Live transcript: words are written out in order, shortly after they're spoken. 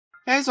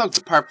Hey, so welcome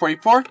to part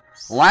 44.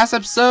 Last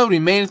episode, we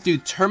made it through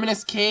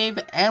Terminus Cave,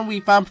 and we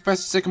found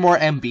Professor Sycamore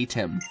and beat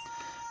him.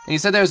 And he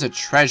said there was a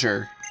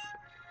treasure.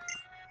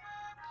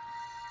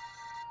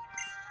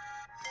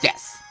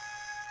 Yes.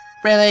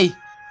 Really?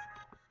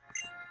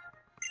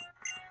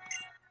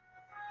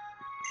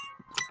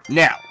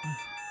 No.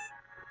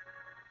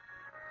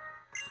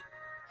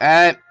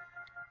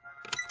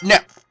 No.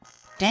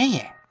 Dang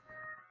it.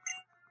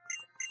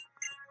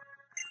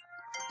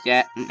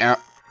 Yeah, no.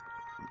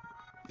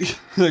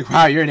 Like,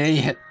 wow, you're an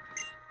idiot.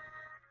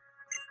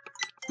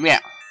 Yeah.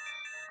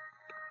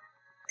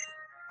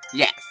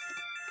 Yes.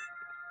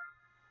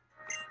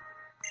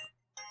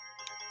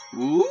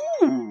 Ooh.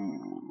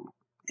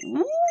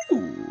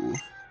 Ooh.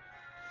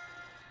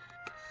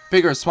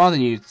 Bigger swan than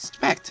you'd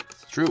expect.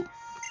 It's true.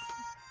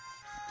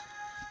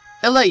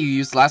 It'll let you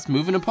use the last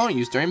move an opponent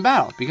used during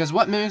battle, because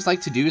what mimics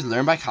like to do is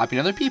learn by copying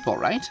other people,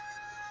 right?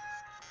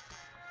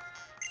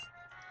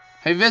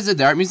 Have you visited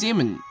the art museum?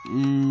 And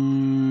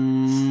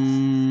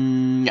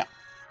no.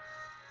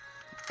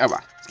 Oh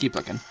well, let's keep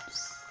looking.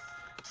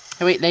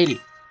 Hey, wait,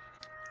 lady.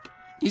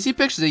 You see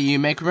pictures that you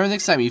make remember the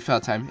excitement you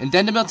felt time. In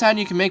Dendamil Town,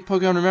 you can make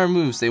Pokemon remember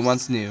moves they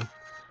once knew.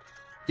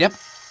 Yep,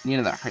 need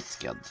another heart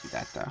skill to do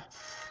that, though.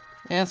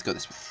 Yeah, let's go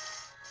this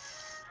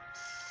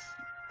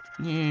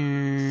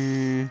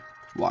way.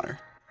 Water.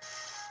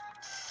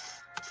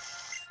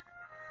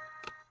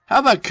 How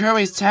about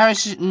Couriway's Tower?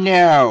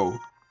 No.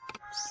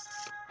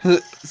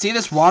 See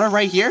this water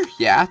right here?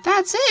 Yeah,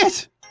 that's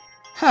it!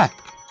 Huh.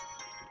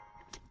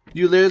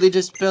 You literally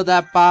just filled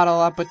that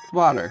bottle up with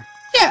water.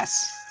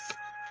 Yes!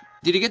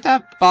 Did you get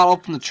that bottle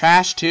from the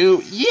trash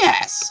too?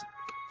 Yes!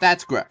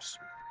 That's gross.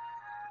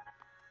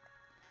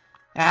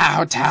 Ah,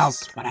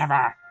 hotels,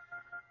 whatever.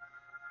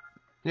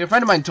 Yeah, a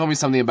friend of mine told me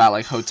something about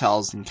like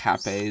hotels and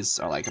cafes,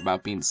 or like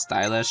about being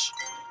stylish.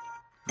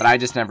 But I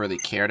just never really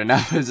cared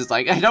enough. It was just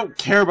like, I don't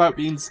care about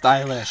being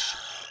stylish.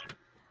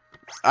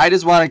 I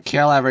just want to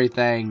kill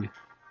everything.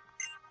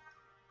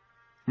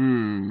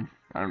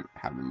 I don't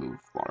have to move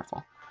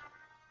waterfall.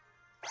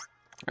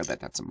 I bet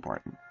that's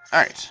important.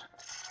 Alright.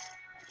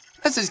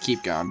 Let's just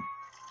keep going.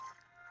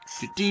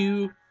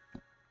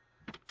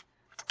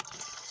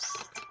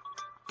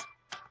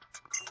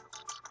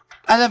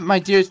 I left my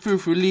dearest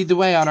Fufu lead the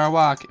way on our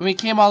walk, and we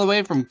came all the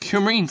way from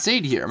Quagsire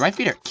City here. My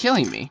feet are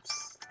killing me.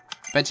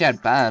 Bet you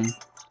had fun.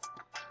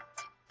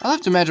 I'll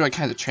have to imagine what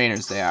kinds of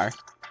trainers they are.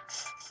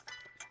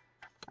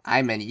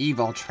 I'm an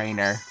evil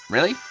trainer.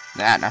 Really?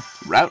 Nah, no.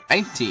 Route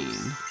 19.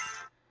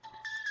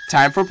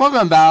 Time for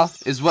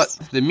Weepinbell is what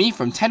the me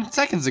from 10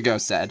 seconds ago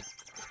said.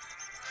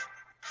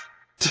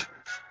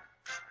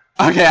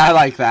 Okay, I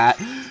like that.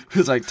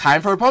 It's like,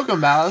 time for a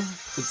Weepinbell.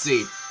 Let's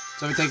see.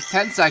 So it takes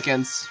 10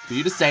 seconds for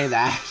you to say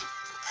that.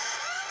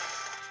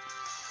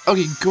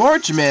 Okay,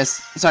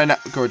 sorry, not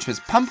Gorgeous,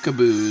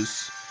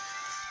 Pumpkaboos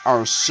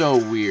are so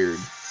weird.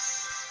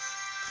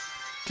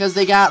 Because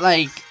they got,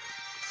 like,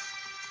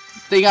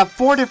 they got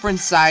 4 different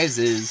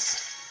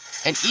sizes,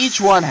 and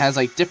each one has,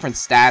 like, different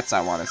stats,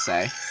 I want to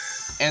say.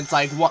 And it's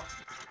like,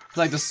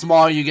 the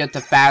smaller you get,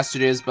 the faster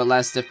it is, but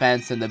less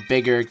defense, and the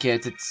bigger it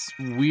gets. It's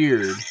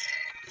weird.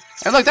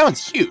 And look, that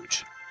one's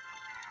huge.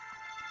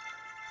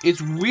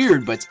 It's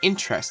weird, but it's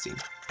interesting.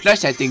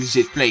 Plus, I think it's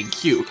just plain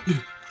cute.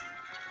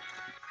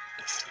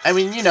 I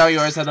mean, you know, you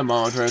always have the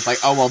moment where it's like,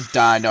 oh, well,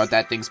 duh, I know what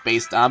that thing's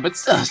based on, but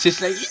still, it's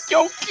just like, it's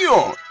so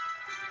cute.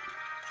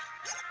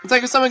 It's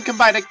like if someone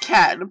combined a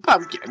cat and a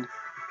pumpkin.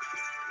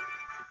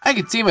 I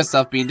could see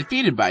myself being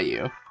defeated by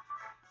you.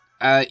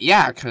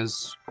 Yeah,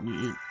 because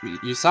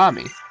you saw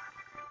me.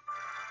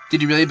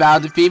 Did you really bow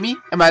to defeat me?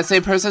 Am I the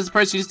same person as the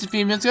person you just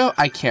defeated minutes ago?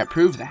 I can't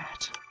prove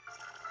that.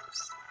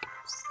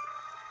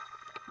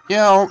 You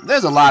know,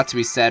 there's a lot to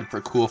be said for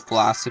cool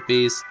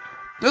philosophies.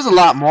 There's a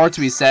lot more to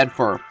be said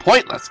for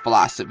pointless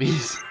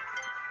philosophies.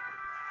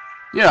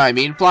 You know what I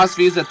mean?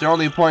 Philosophies that their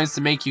only point is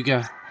to make you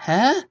go,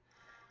 huh?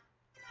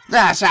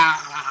 Wow,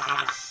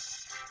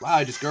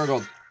 I just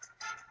gurgled.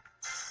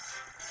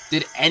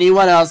 Did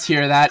anyone else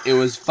hear that? It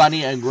was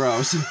funny and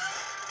gross.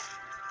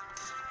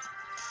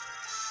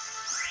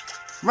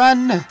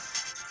 Run! Get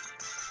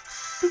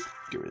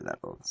rid of that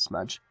little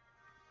smudge.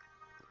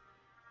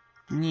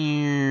 I don't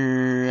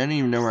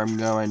even know where I'm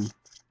going.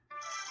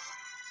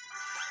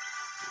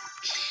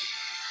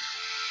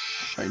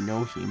 I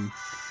know him.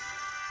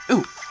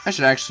 Ooh, I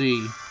should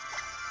actually...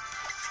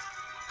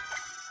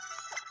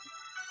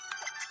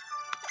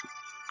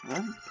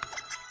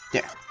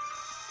 There.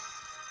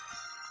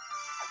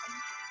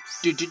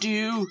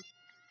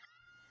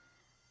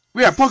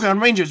 We are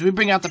Pokemon Rangers. We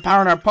bring out the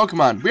power in our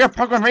Pokemon. We are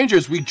Pokemon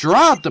Rangers. We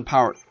draw out the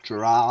power.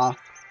 Draw.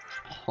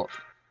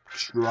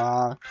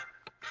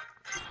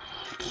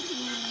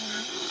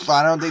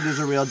 I don't think there's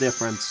a real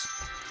difference.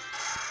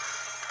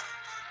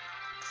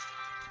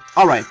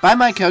 Alright, by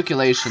my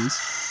calculations,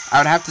 I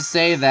would have to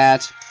say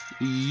that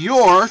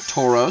you're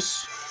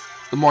Tauros,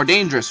 the more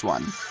dangerous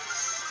one.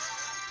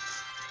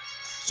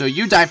 So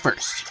you die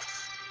first.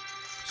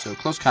 So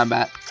close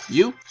combat.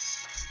 You,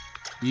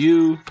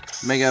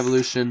 Mega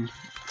Evolution.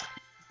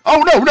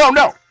 Oh no, no,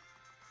 no!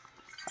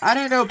 I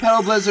didn't know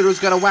Petal Blizzard was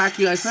gonna whack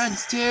you like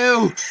friends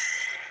too.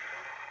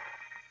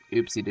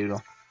 Oopsie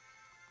doodle.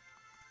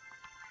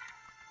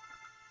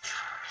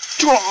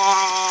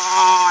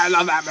 I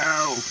love that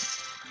move.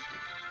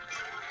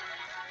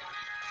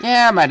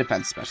 Yeah, my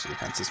defense, special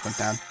defenses went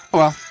down. Oh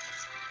well,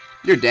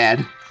 you're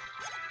dead.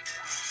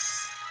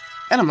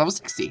 And I'm level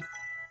 60.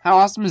 How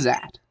awesome is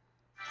that?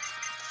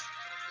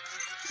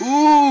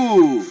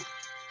 Ooh!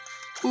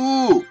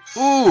 Ooh!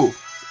 Ooh!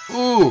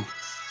 Ooh!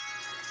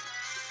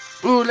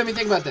 Ooh, let me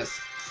think about this.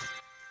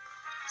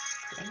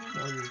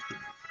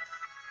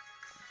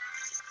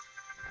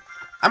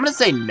 I'm gonna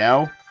say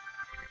no.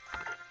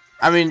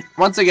 I mean,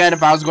 once again,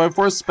 if I was going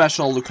for a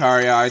special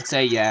Lucario, I'd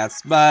say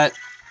yes, but...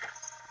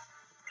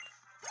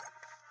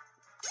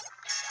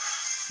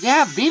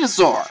 yeah,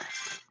 Venusaur!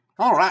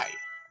 Alright.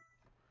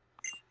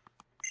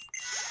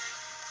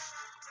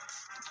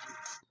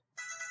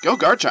 Go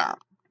Garchomp!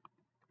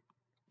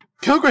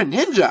 Go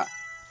Greninja!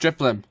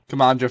 Drifblim.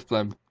 Come on,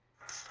 Drifblim.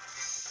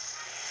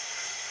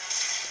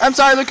 I'm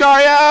sorry,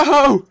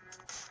 Lucario!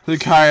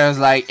 Lucario's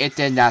like, it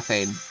did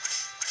nothing.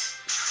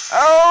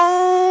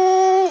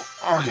 Oh!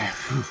 Okay.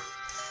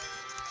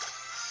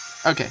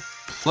 Okay.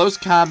 Close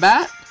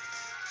combat.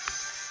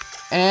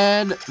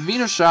 And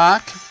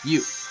Venoshock,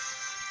 you.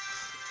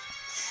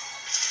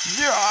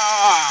 Yeah!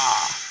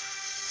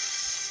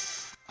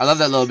 I love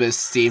that little bit of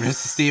steam.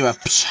 Just the steam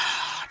of dead.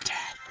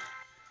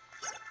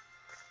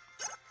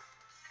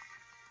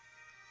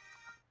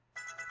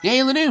 Yay,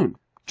 Lanoon!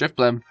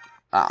 Drifblim.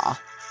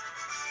 Ah.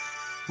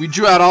 We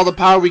drew out all the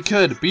power we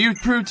could, but you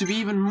proved to be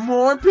even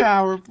more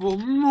powerful.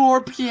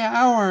 More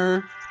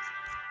power.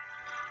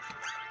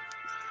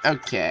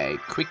 Okay,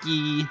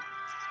 quickie.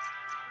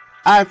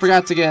 I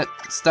forgot to get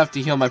stuff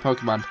to heal my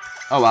Pokemon.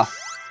 Oh well.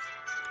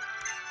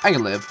 I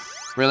can live.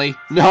 Really?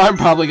 No, I'm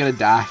probably gonna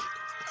die.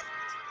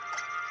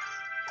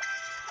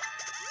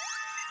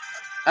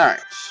 Alright.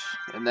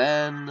 And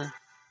then...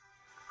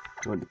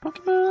 go into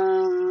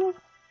Pokemon.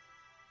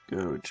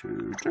 Go to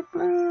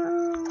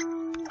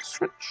Drifblim.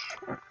 Switch.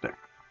 Right there.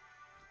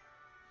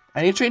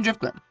 I need to train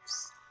Drifblim.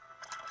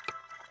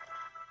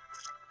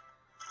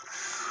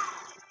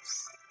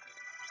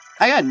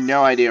 I got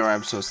no idea where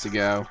I'm supposed to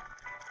go.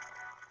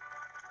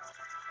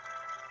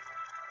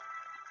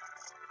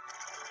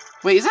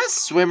 Wait, is that a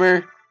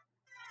swimmer?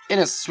 In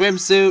a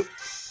swimsuit?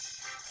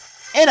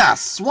 In a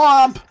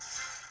swamp?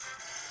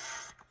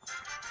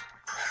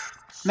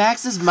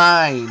 Max's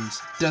mind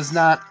does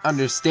not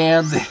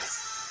understand this.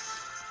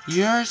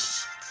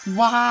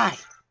 Why?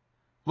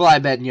 Well, I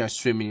bet your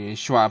swimming in a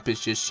swamp is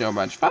just so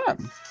much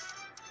fun.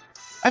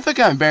 I feel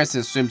kind of embarrassed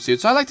in a swimsuit,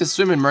 so I like to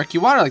swim in murky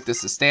water like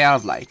this to stay out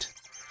of light.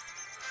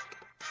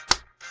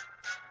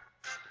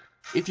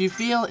 If you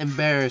feel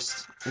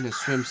embarrassed in a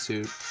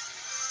swimsuit,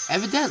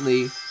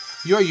 evidently,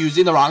 you're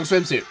using the wrong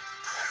swimsuit.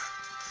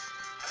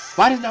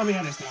 Why does nobody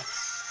understand?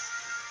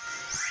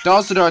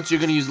 Also notice you're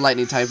going to use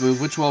lightning type move,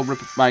 which will rip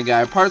my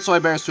guy apart, so I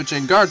better switch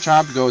in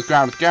Garchomp to go with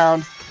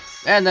ground,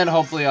 and then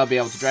hopefully I'll be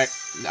able to direct.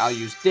 I'll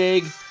use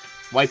dig,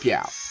 wipe you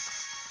out.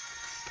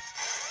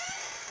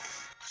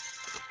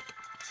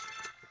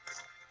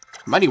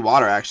 Muddy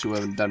water actually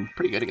would have done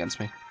pretty good against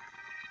me.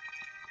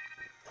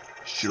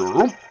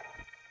 Sure.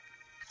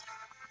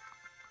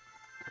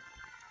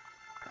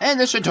 And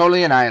this should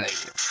totally annihilate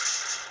you.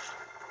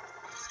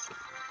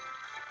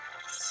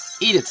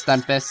 Eat it,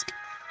 Stunfisk.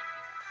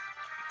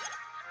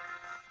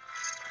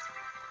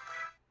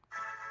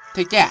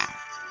 Take that.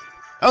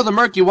 Oh, the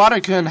murky water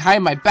couldn't hide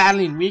my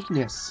battling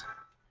weakness.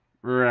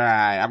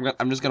 Right,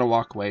 I'm just gonna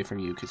walk away from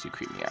you because you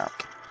creep me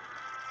out.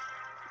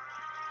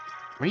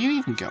 Where are you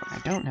even going? I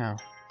don't know.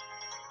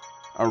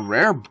 A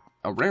rare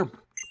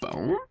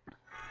bone?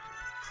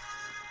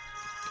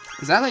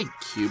 Is that like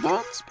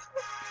Cubone's?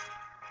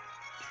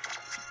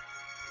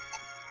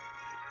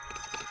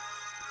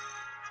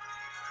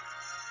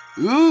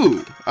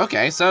 Ooh,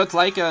 okay, so it's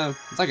like a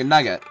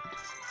nugget.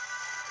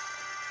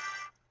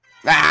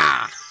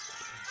 Ah!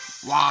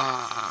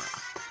 Wah!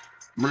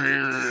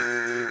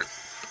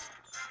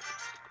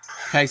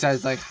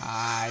 Quagsire's like,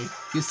 hi.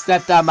 You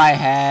stepped on my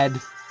head.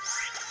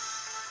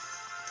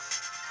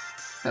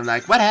 I'm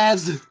like,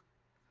 whatevs?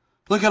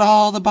 Look at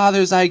all the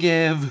bothers I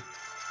give.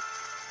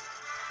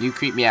 You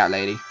creep me out,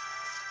 lady.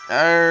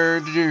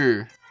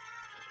 No,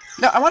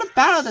 I want to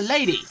battle the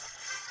lady.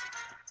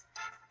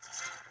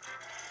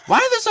 Why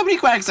are there so many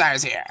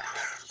Quagsires here?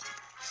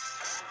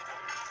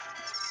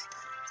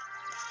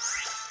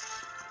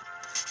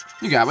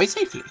 You got away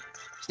safely.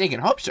 Sneaking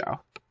hope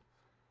so.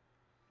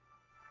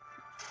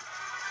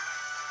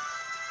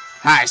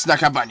 Hi,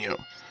 snuck up on you.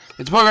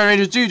 It's Pokemon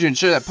Ranger's duty to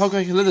ensure that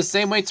Pokemon can live the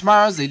same way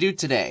tomorrow as they do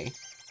today.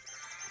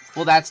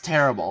 Well, that's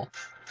terrible.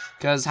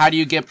 Because how do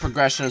you get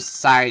progression of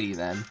society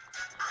then?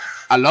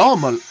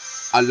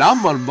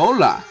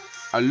 Alomomola.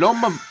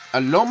 Aloha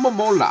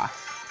Alomomola.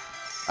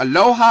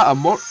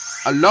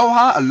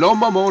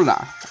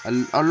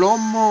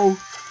 Alomo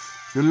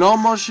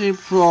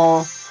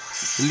Shipro.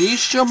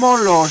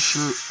 Lishamolosh.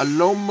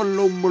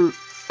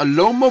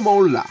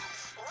 Alomomola.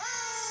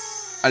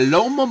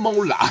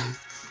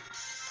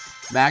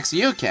 Max, are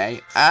you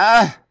okay?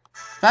 I'm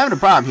having a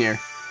problem here.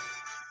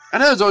 I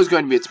know there's always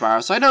going to be a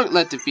tomorrow, so I don't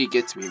let defeat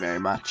get to me very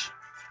much.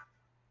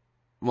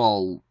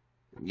 Well,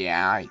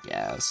 yeah, I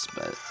guess,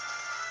 but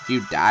if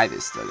you die,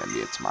 there's still going to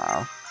be a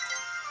tomorrow.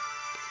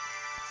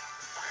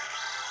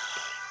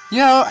 You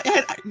know,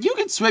 you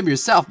can swim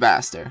yourself,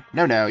 Master.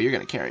 No, you're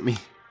going to carry me.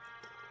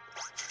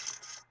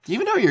 Do you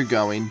even know where you're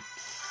going?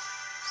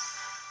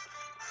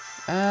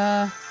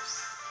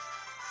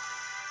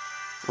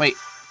 Wait.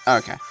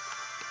 Okay.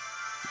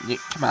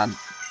 Come on.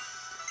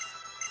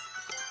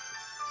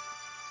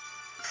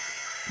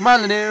 Come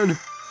on, Lanoon.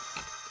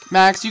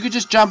 Max, you could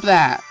just jump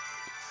that.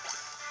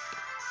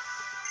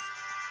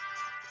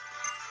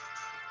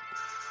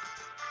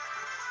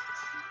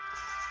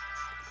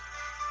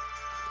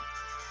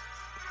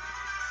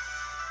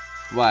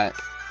 What?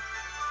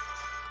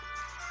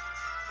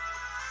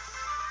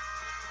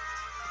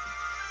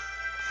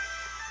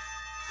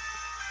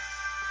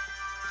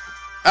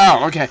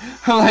 Oh, okay.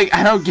 I'm like,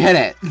 I don't get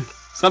it.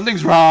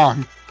 Something's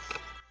wrong.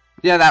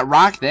 Yeah, that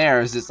rock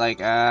there is just like,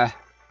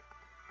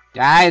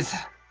 guys.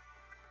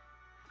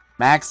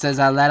 Max says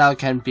I'm a little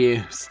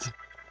confused.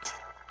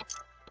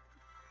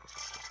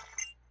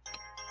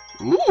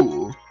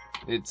 Ooh,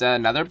 it's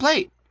another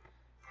plate.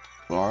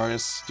 For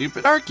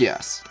stupid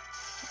Arceus.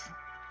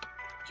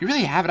 You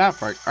really have it out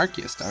for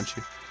Arceus, don't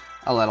you?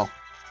 A little.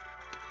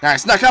 I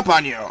snuck up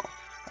on you.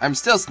 I'm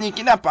still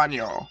sneaking up on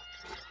you.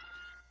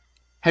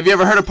 Have you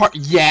ever heard of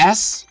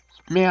Yes!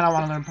 Man, I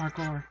want to learn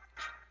parkour.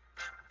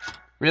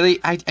 Really?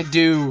 I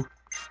do.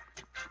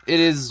 It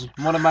is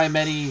one of my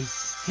many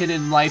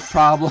hidden life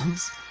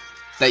problems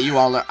that you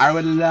all learn. I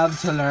would love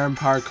to learn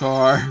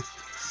parkour.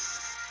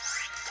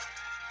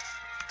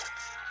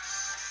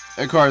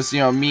 Of course, you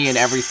know, me and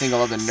every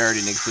single other nerd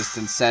in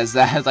existence says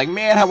that. It's like,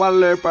 man, I want to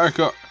learn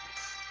parkour.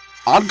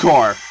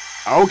 Encore.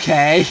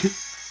 Okay.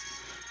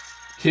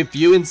 If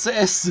you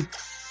insist.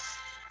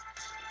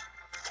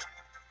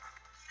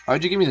 Why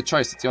would you give me the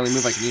choice? It's the only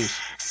move I can use.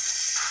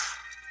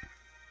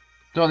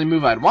 The only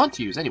move I'd want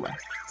to use, anyway.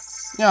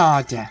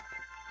 Aw, damn.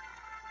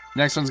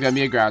 Next one's gonna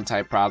be a ground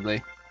type,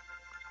 probably.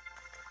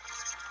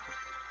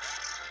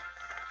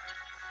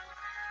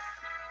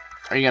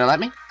 Are you gonna let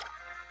me?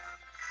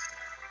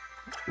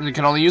 You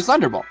can only use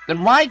Thunderbolt.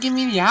 Then why give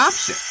me the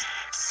option?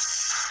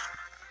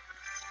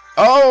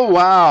 Oh,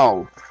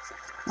 wow.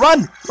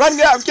 Run! Run!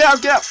 Get out! Get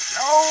out! Get out!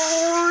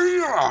 Oh,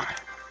 yeah.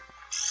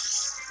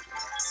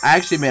 I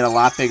actually made a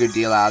lot bigger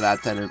deal out of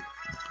that than it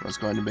was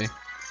going to be.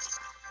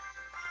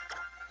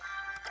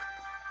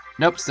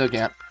 Nope, still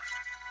can't.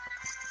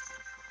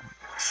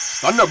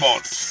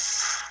 Thunderbolt!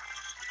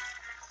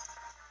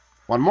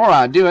 One more,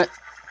 I'll do it.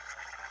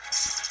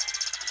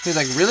 He's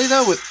like, really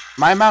though, with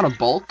my amount of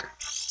bulk,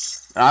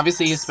 and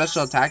obviously his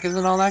special attack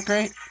isn't all that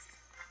great,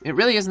 it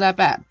really isn't that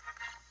bad.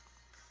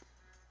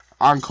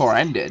 Encore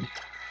ended.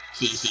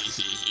 Hee hee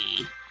hee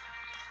hee.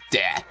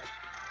 Death.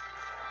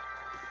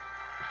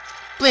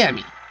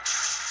 Blammy.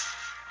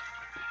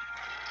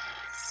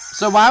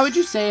 So why would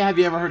you say, have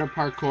you ever heard of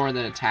parkour and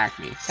then attack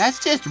me?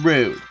 That's just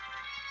rude.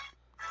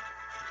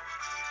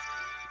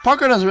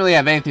 Parkour doesn't really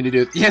have anything to do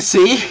with... Yeah,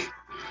 see?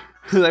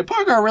 Like,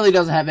 parkour really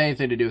doesn't have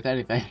anything to do with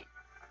anything.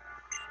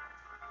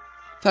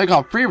 It's what I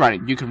call free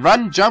running. You can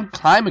run, jump,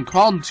 climb, and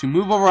crawl to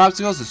move over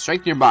obstacles and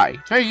strengthen your body.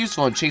 It's very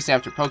useful in chasing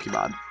after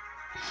Pokemon.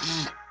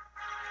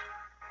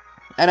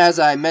 And as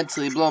I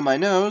mentally blow my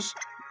nose,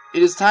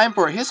 it is time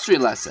for a history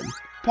lesson.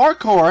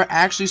 Parkour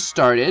actually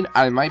started,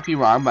 I might be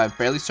wrong, but I'm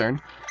fairly certain,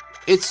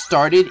 it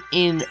started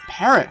in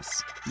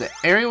Paris. The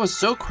area was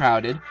so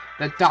crowded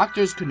that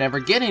doctors could never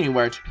get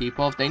anywhere to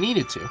people if they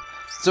needed to.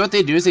 So what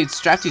they do is they'd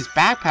strap these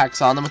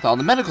backpacks on them with all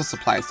the medical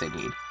supplies they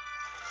need.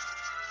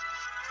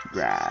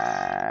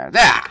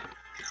 There.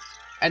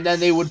 And then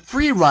they would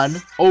free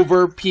run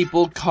over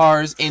people,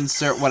 cars,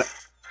 insert whatever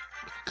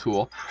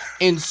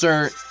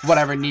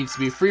needs to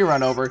be free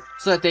run over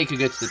so that they could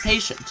get to the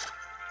patient.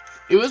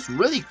 It was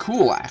really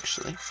cool,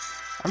 actually.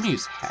 I'm gonna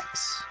use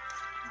Hex.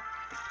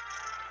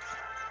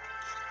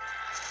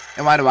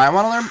 And why do I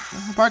want to learn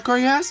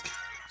parkour, you ask?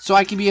 So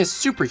I can be a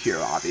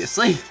superhero,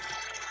 obviously.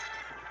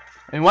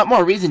 And what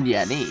more reason do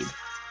you need?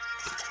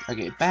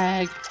 Okay,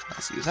 bag.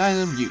 Let's use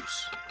item.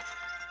 Use.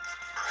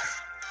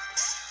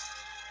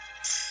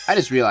 I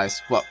just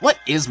realized, what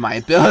is my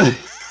ability?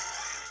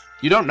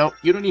 You don't know?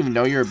 You don't even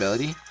know your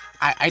ability?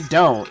 I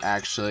don't,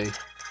 actually.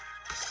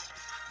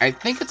 I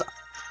think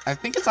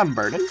it's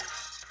Unburdened.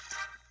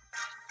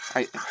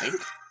 I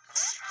think.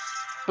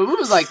 But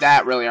moves like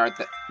that really aren't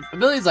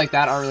abilities like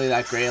that aren't really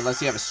that great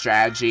unless you have a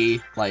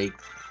strategy like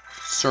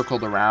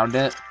circled around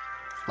it.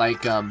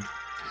 Like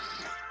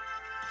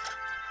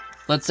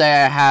let's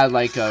say I had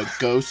like a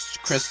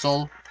ghost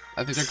crystal,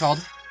 I think they're called.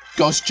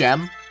 Ghost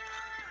gem.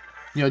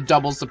 You know,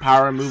 doubles the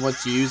power and move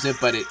once you use it,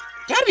 but it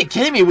you gotta be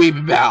kidding me,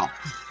 Weepinbell.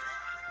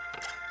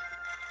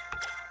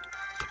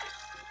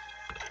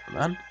 Come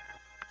on.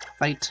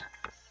 Fight.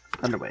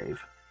 Thunderwave.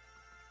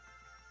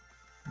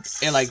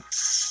 It like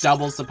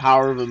doubles the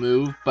power of a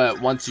move,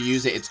 but once you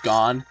use it, it's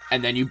gone,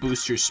 and then you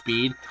boost your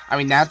speed. I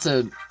mean, that's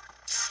gonna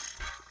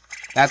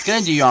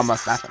do you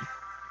almost nothing.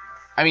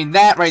 I mean,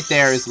 that right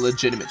there is a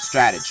legitimate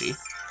strategy.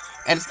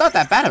 And it's not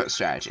that bad of a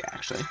strategy,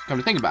 actually, come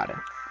to think about it.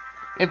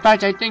 In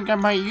fact, I think I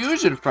might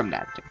use it from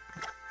that thing.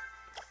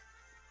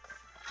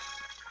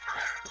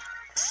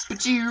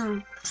 But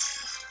you...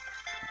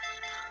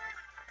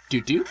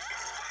 Do?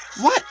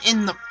 What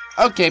in the...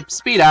 Okay,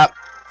 speed up.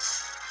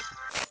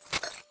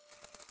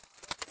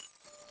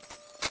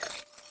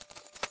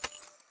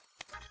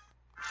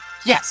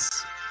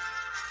 Yes!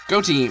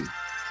 Go team!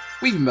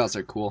 Weepinbells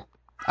are cool.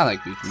 I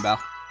like Weepinbell.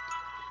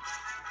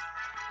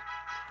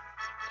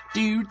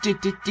 The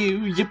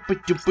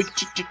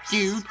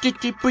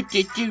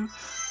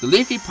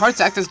leafy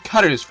parts act as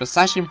cutters for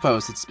slashing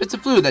foes. It spits a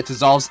fluid that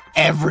dissolves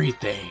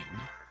everything.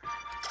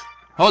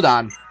 Hold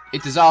on.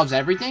 It dissolves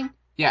everything?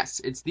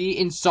 Yes. It's the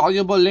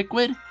insoluble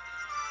liquid?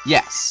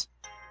 Yes.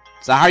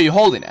 So how are you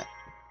holding it?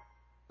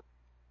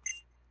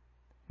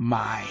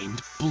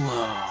 Mind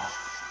blow.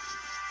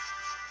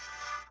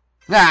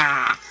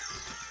 Ah!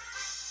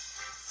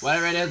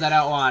 Whatever it is, I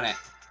don't want it.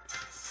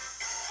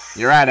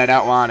 You're right, I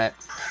don't want it.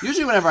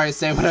 Usually whenever I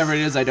say whatever it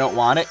is I don't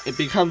want it, it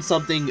becomes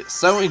something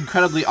so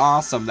incredibly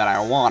awesome that I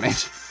want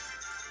it.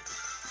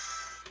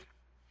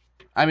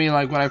 I mean,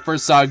 like, when I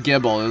first saw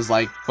Gibble, it was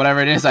like, whatever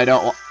it is I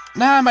don't want...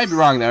 Nah, I might be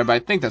wrong there, but I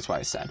think that's what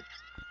I said.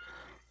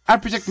 I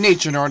protect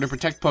nature in order to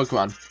protect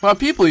Pokemon. Well,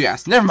 people, you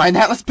ask. Never mind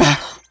that, let's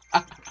battle.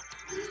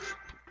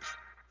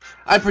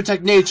 I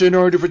protect nature in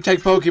order to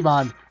protect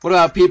Pokemon. What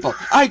about people?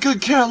 I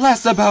could care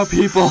less about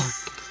people.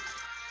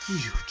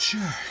 You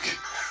jerk.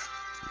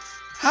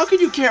 How can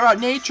you care about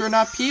nature and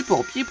not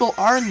people? People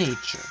are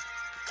nature.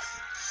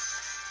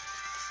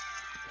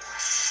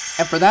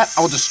 And for that,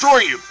 I will destroy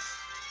you.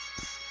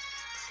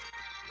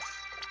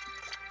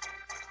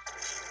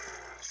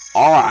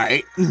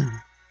 Alright.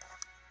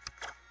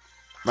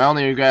 My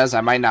only regret is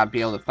I might not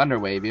be able to Thunder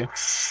Wave you.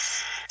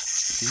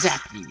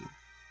 Zap you.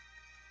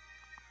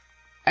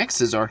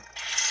 X-Scissor.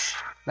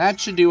 That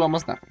should do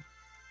almost nothing.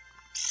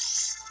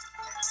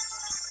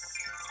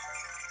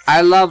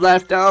 I love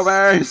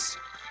leftovers!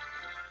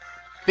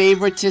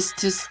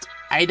 Favoritist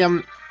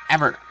item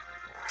ever.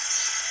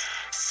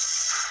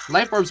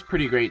 Life Orb's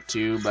pretty great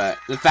too, but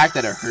the fact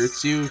that it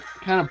hurts you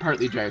kind of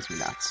partly drives me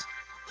nuts.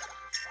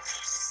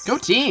 Go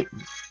team!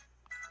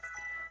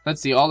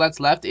 Let's see, all that's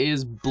left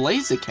is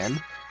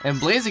Blaziken, and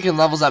Blaziken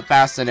levels up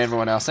faster than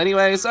everyone else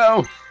anyway,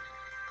 so...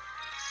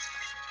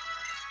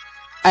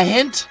 A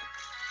hint?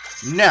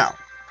 No.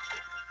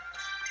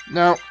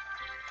 No.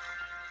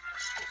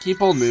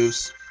 Keep old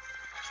moves.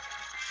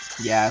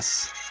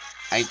 Yes.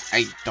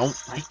 I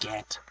don't like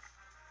it.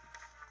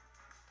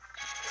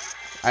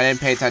 I didn't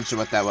pay attention to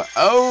what that was.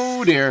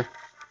 Oh dear.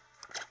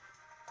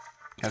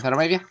 Can I Thunder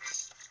Wave you?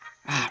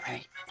 Ah,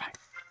 ready. Fine.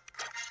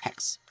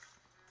 Hex.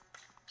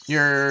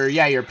 You're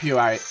pure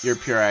ice. You're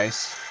pure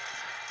ice.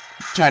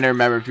 I'm trying to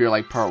remember if you're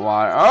like part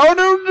water. Oh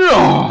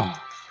no!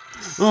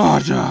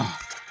 Oh no!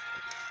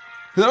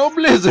 No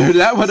blizzard.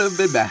 That would have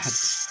been bad.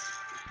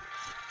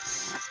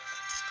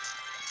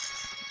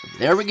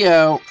 There we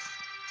go.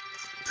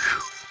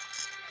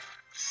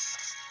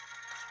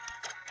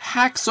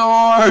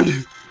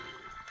 Hacksword!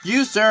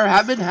 You, sir,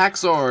 have been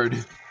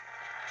hacksword.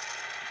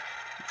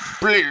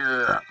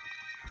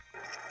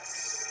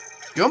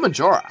 Go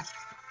Majora.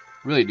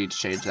 Really need to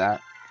change that.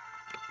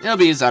 It'll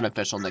be his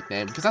unofficial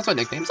nickname, because that's what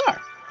nicknames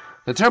are.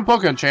 The term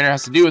Pokemon trainer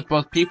has to do with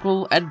both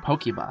people and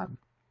Pokemon.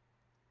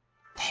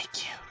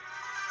 Thank you.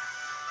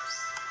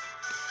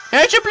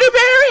 Here's your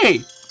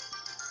blueberry!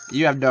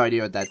 You have no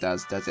idea what that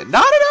does it?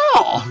 Not at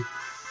all!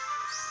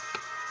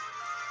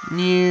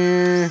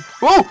 Yeah.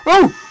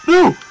 Oh!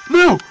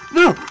 No!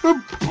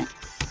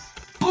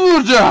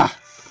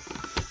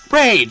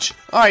 Rage!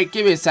 Alright,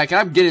 give me a second.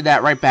 I'm getting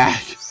that right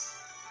back.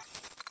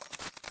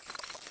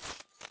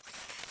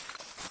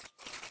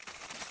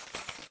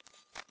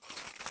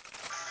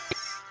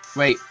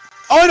 Wait.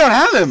 Oh, I don't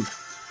have him!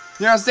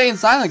 You know, I'm staying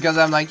silent because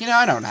I'm like,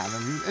 I don't have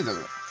him.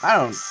 I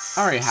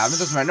already have him. It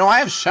doesn't matter. No, I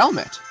have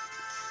Shelmet.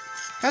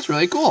 That's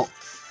really cool.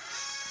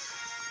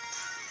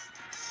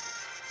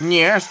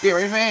 Yeah,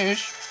 scary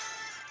fish.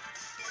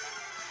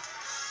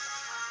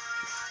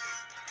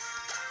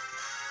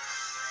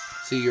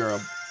 So you're a...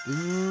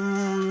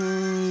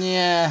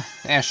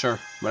 yeah, sure.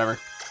 Whatever.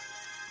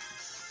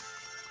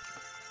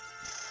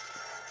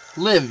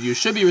 Liv, you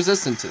should be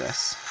resistant to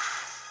this.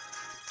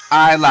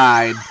 I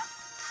lied.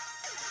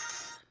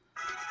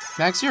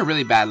 Max, you're a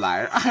really bad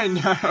liar. I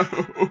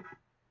know.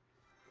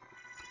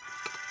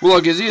 Well,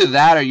 look, it's either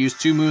that or use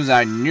two moves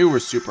I knew were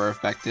super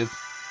effective.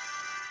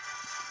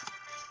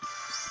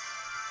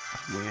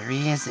 Where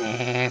is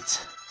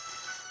it?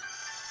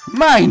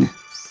 Mine!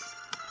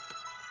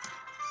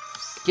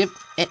 Give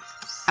it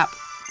up.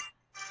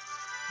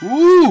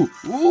 Ooh!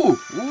 Ooh!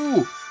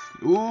 Ooh!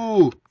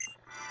 Ooh!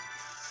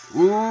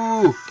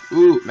 Ooh!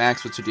 Ooh!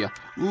 Max, what's your deal?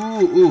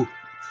 Ooh! Ooh!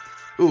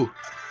 Ooh!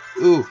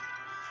 Ooh!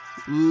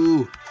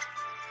 Ooh!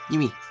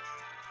 Gimme.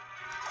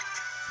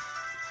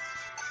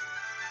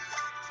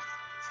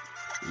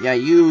 Yeah,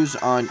 use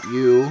on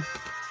you.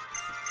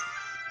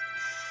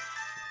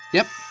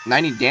 Yep,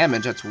 90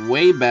 damage. That's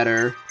way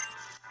better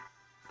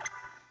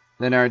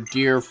Then our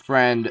dear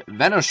friend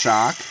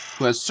Venoshock,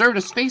 who has served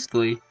us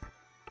faithfully.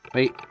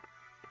 Wait.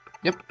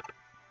 Yep.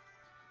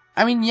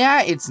 I mean,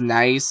 yeah, it's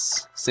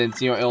nice, since,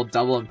 you know, it'll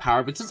double in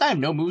power, but since I have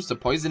no moves to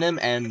poison him,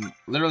 and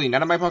literally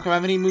none of my Pokemon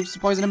have any moves to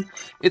poison him,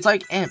 it's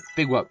like,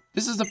 big whoop.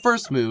 This is the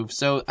first move,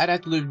 so I'd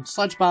have to lose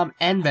Sludge Bomb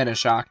and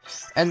Venoshock,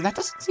 and that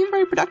doesn't seem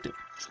very productive.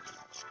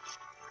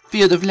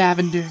 Field of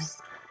Lavender.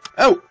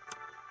 Oh!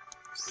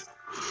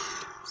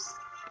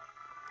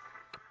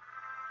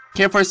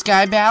 Care for a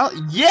sky battle?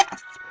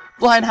 Yes!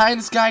 Flying high in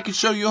the sky can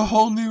show you a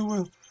whole new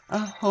world. A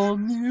whole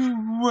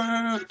new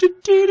world.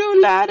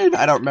 Aladdin.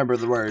 I don't remember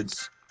the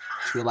words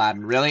to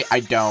Aladdin. Really? I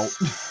don't.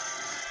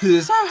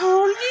 It's a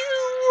whole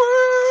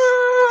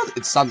new world.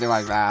 It's something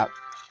like that.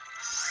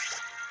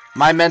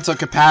 My mental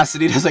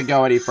capacity doesn't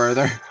go any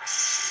further.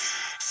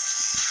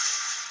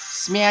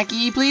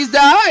 Smacky, please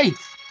die!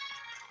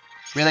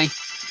 Really?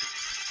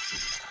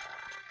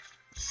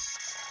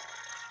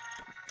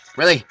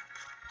 Really?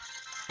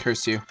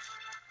 Curse you.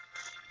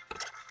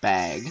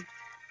 Bag.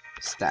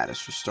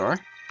 Status restore.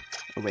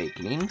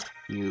 Awakening.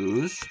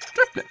 Use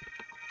Drifblim.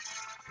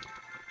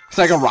 It's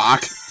like a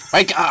rock.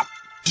 Wake up!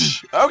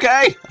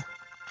 Okay!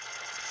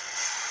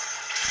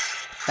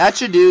 That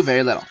should do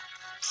very little.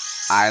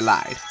 I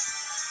lied.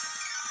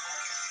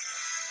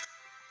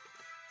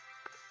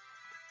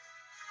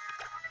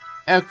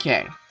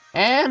 Okay.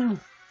 And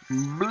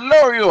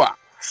blow you up.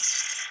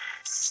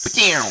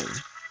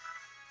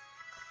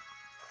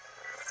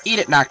 Eat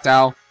it,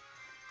 Noctowl.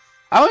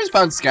 I always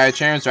found Sky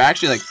Charms are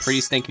actually like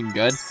pretty stinking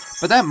good,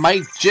 but that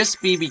might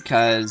just be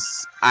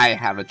because I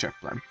have a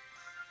Drifblim.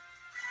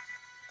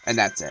 And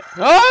that's it.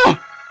 Oh!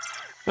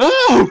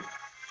 Oh!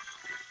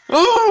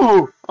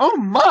 Oh! Oh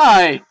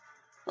my!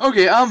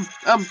 Okay,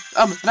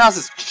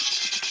 analysis.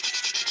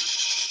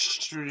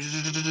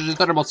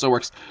 Thunderbolt still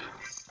works.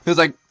 It was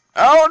like,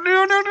 oh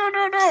no no no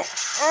no no!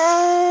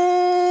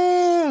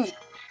 Oh!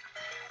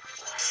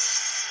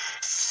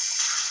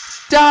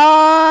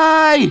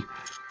 Die!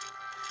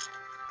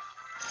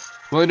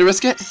 Willing to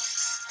risk it?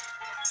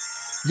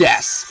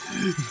 Yes!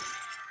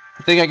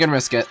 I think I can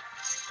risk it.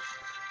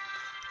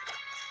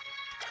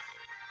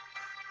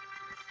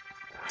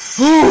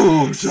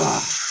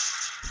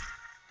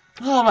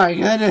 Oh my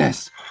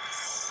goodness!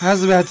 I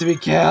was about to be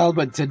killed,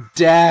 but to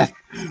death!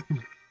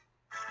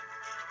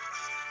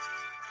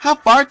 How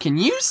far can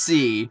you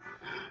see?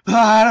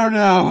 I don't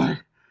know.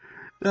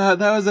 That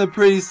was a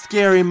pretty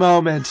scary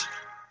moment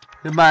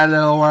in my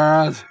little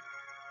world.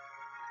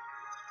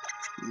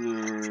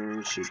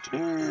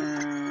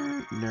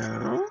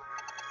 No.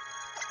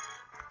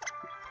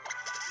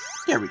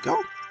 There we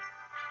go.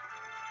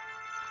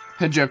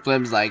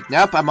 Drifblim's like,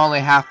 nope, I'm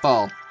only half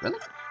full. Really?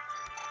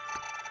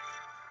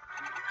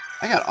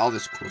 I got all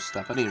this cool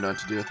stuff. I don't even know what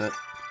to do with it.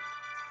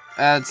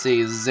 Let's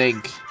see,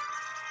 zinc.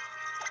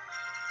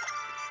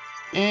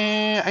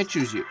 I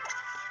choose you.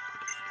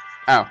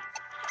 Ow.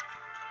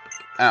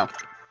 Ow.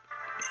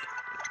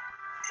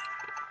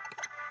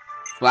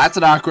 Well, that's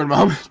an awkward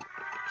moment.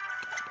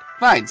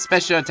 Fine,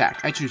 special attack.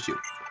 I choose you.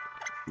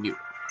 You.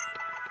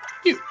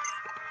 You.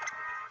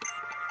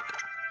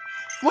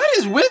 What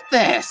is with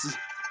this?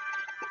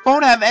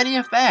 Won't have any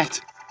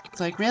effect. It's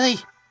like, really?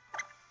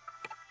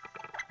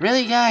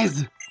 Really,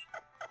 guys?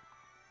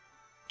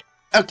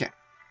 Okay.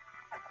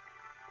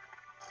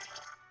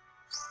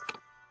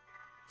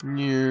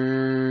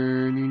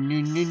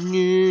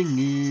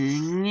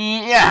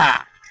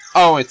 Yeah.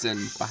 Oh, it's in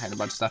behind a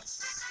bunch of stuff.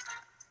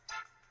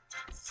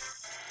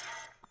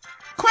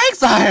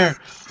 Quagsire!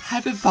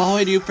 I've been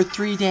following you for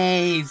 3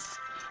 days.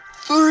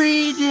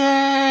 3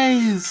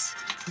 days!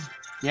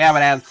 Yeah,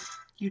 but as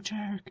you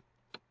jerk.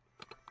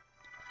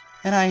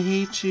 And I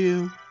hate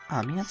you.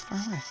 Oh, man, it's far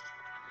away.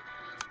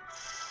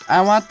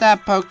 I want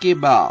that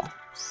Pokeball.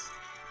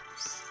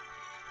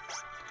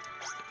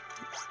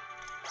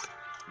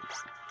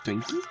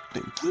 Twinkie,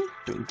 Twinkie,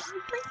 Twinkie,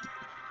 Twinkie.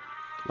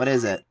 What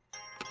is it?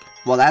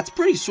 Well, that's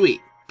pretty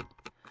sweet.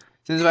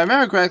 Since if I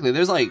remember correctly,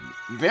 there's like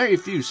very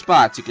few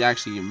spots you can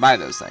actually buy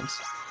those things.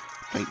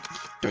 Twinkie,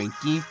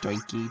 Twinkie,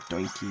 Twinkie,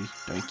 Twinkie,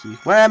 Twinkie.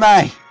 Where am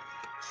I?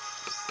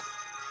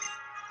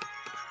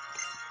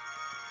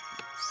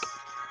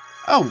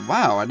 Oh,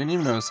 wow, I didn't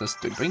even notice this.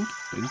 Twinkie,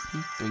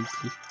 Twinkie,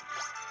 Twinkie.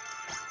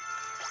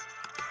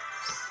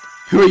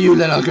 Who are you,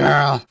 little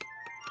girl?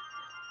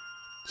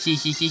 Hee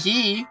hee hee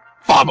hee.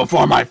 Fall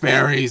before my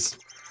fairies.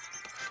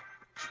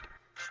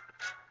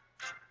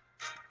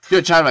 You're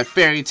a child of my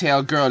fairy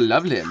tale girl,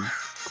 Lovelim.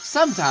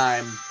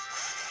 Sometime,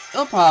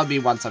 it'll probably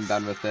be once I'm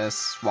done with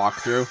this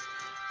walkthrough.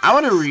 I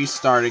want to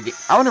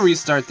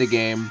restart the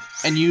game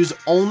and use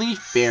only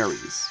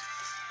fairies.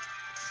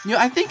 You know,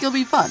 I think it'll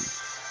be fun.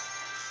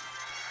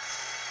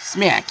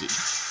 Smacky.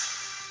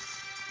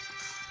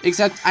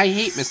 Except I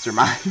hate Mr.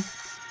 Mime.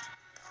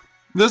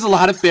 There's a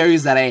lot of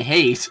fairies that I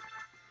hate.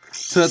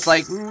 So it's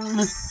like,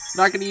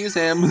 not gonna use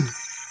him.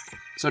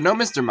 So no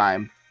Mr.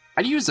 Mime.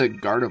 I'd use a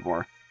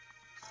Gardevoir.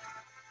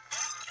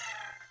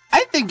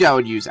 I think I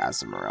would use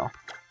Azumarill.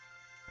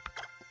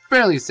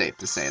 Fairly safe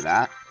to say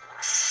that.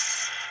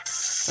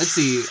 Let's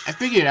see, I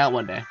figured it out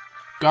one day.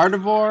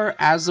 Gardevoir,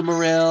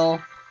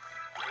 Azumarill.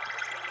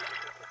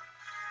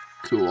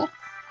 Cool.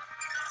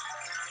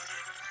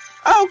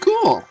 Oh,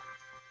 cool.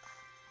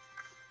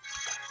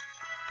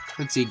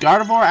 Let's see.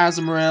 Gardevoir,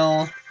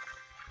 Azumarill,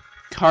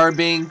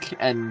 Carbink,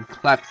 and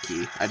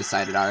Klefki. I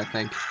decided on, I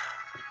think.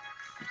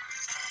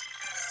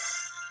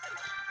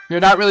 You're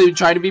not really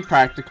trying to be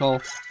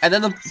practical. And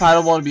then the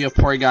final one would be a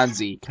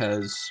porygon-z,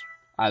 because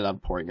I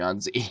love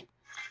porygon-z.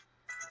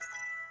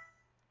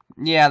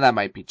 Yeah, that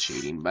might be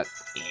cheating, but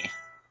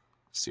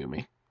sue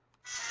me.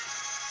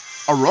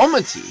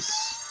 Aromatisse.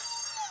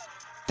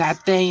 That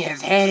thing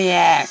is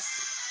hideous.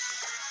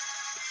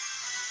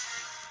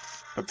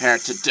 Prepare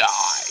to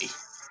die.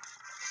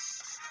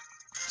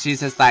 She's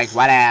just like,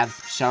 whatever,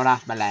 showing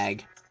off my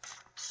leg.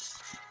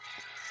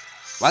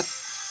 What?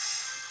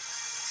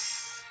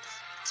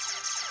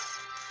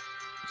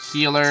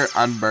 Healer,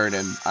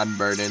 unburden,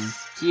 unburden,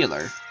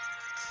 healer.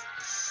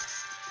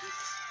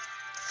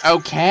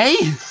 Okay.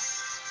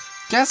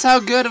 Guess how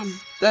good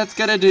that's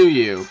gonna do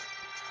you.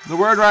 The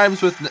word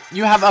rhymes with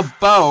you have a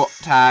bow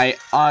tie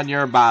on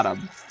your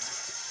bottom.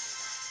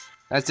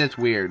 That's just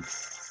weird.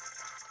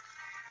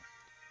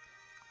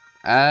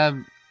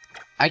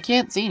 I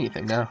can't see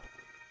anything now.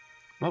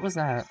 What was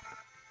that?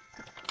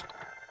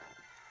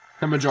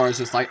 The Majora's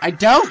just like, I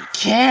don't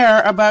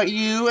care about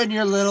you and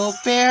your little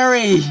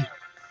fairy.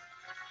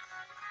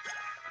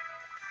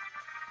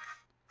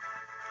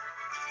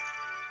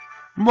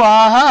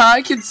 Mwah,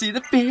 I can see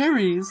the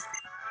fairies.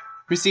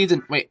 Received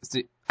an... Wait,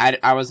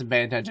 I wasn't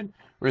paying attention.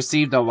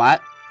 Received a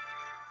what?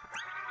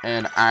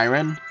 An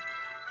iron.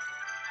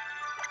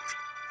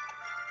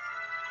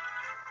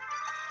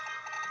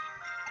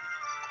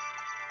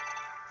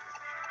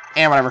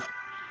 And whatever.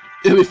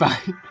 It'll be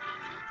fine.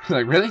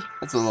 Like, really?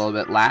 That's a little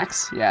bit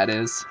lax. Yeah, it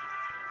is.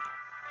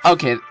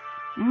 Okay.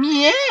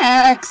 Meows.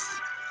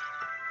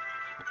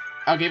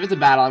 Okay, if it's a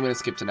battle, I'm gonna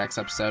skip to next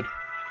episode.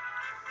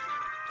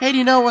 Hey, do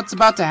you know what's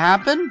about to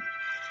happen?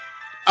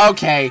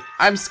 Okay,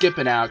 I'm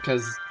skipping out,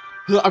 because...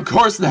 Of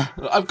course not.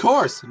 Of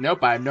course.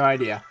 Nope, I have no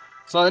idea.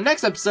 So in the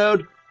next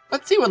episode,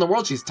 let's see what in the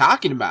world she's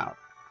talking about.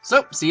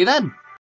 So, see you then.